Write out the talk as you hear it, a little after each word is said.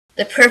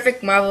The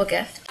perfect Marvel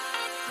gift.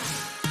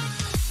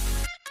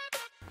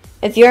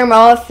 If you're a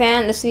Marvel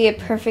fan, this would be a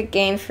perfect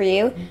game for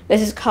you.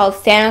 This is called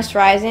Thanos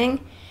Rising,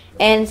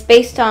 and it's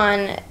based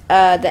on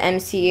the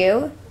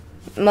MCU,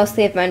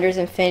 mostly Avengers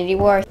Infinity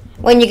War.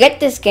 When you get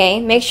this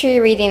game, make sure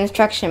you read the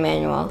instruction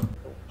manual.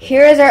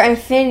 Here is our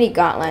Infinity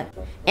Gauntlet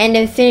and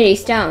Infinity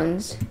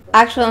Stones.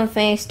 Actual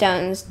Infinity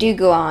Stones do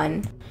go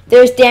on.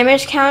 There's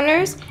damage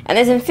counters and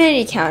there's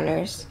Infinity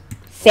counters.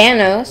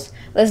 Thanos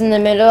lives in the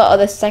middle of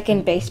the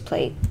second base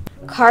plate.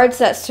 Cards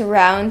that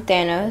surround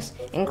Thanos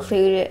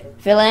include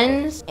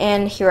villains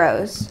and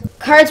heroes.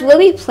 Cards will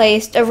be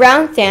placed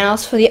around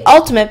Thanos for the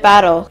ultimate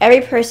battle. Every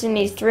person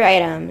needs 3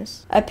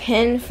 items: a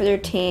pin for their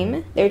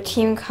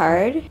team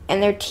card,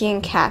 and their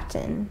team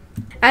captain.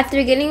 At the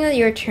beginning of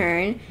your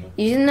turn,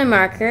 using the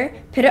marker,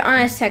 put it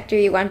on a sector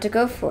you want to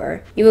go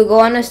for. You will go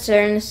on a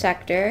certain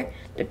sector,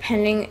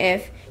 depending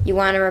if you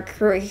want to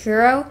recruit a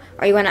hero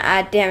or you want to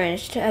add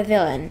damage to a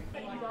villain.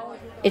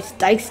 It's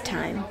dice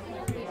time.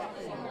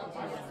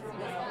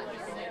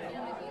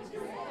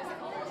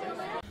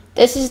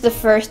 This is the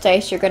first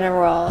dice you're going to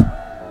roll.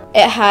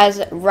 It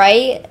has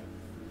right,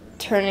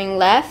 turning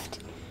left,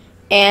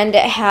 and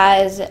it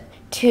has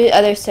 2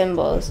 other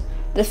symbols.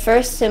 The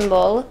first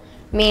symbol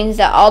means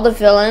that all the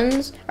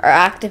villains are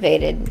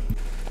activated,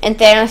 and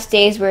Thanos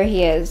stays where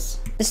he is.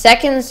 The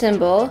second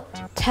symbol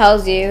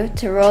tells you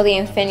to roll the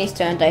Infinity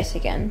Stone dice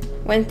again.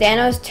 When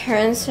Thanos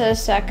turns to a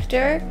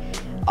sector,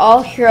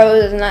 all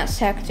heroes in that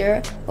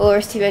sector will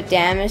receive a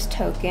damage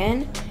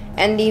token,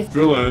 and the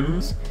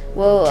villains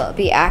will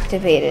be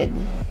activated.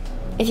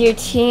 If your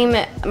team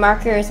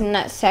marker is in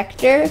that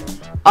sector,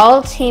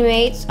 all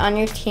teammates on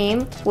your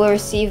team will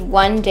receive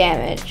 1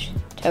 damage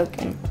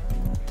token.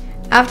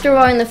 After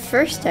rolling the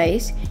first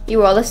dice,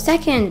 you roll the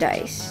second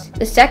dice.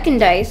 The second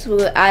dice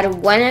will add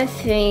 1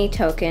 Infinity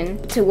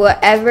token to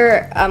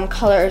whatever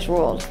color is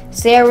rolled.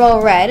 Say I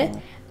roll red,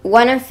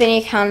 1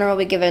 Infinity counter will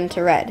be given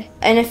to red.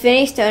 An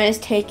Infinity Stone is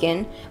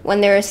taken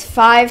when there is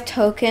 5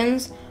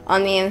 tokens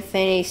on the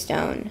Infinity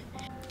Stone.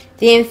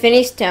 The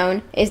Infinity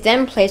Stone is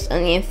then placed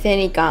on the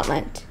Infinity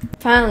Gauntlet.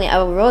 Finally, I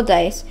will roll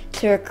dice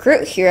to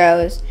recruit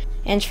heroes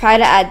and try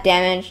to add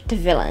damage to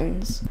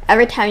villains.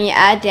 Every time you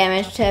add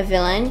damage to a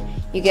villain,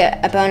 you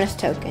get a bonus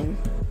token.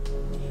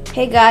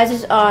 Hey guys,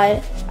 it's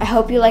Odd. I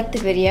hope you liked the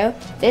video.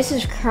 This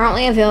is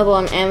currently available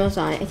on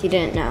Amazon if you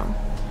didn't know.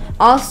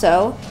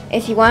 Also,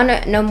 if you want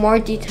to know more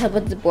details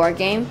about the board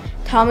game,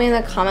 tell me in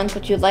the comments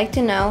what you'd like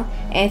to know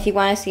and if you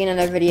want to see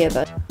another video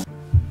about it.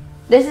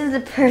 This is the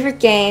perfect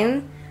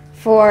game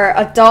for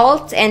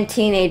adults and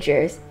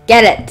teenagers.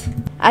 Get it?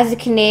 As a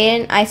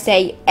Canadian, I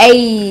say,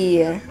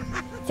 ay!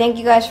 Thank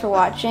you guys for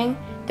watching.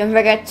 Don't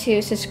forget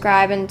to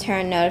subscribe and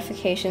turn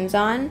notifications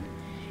on.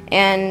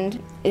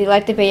 And if you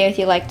liked the video, if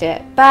you liked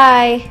it,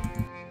 bye!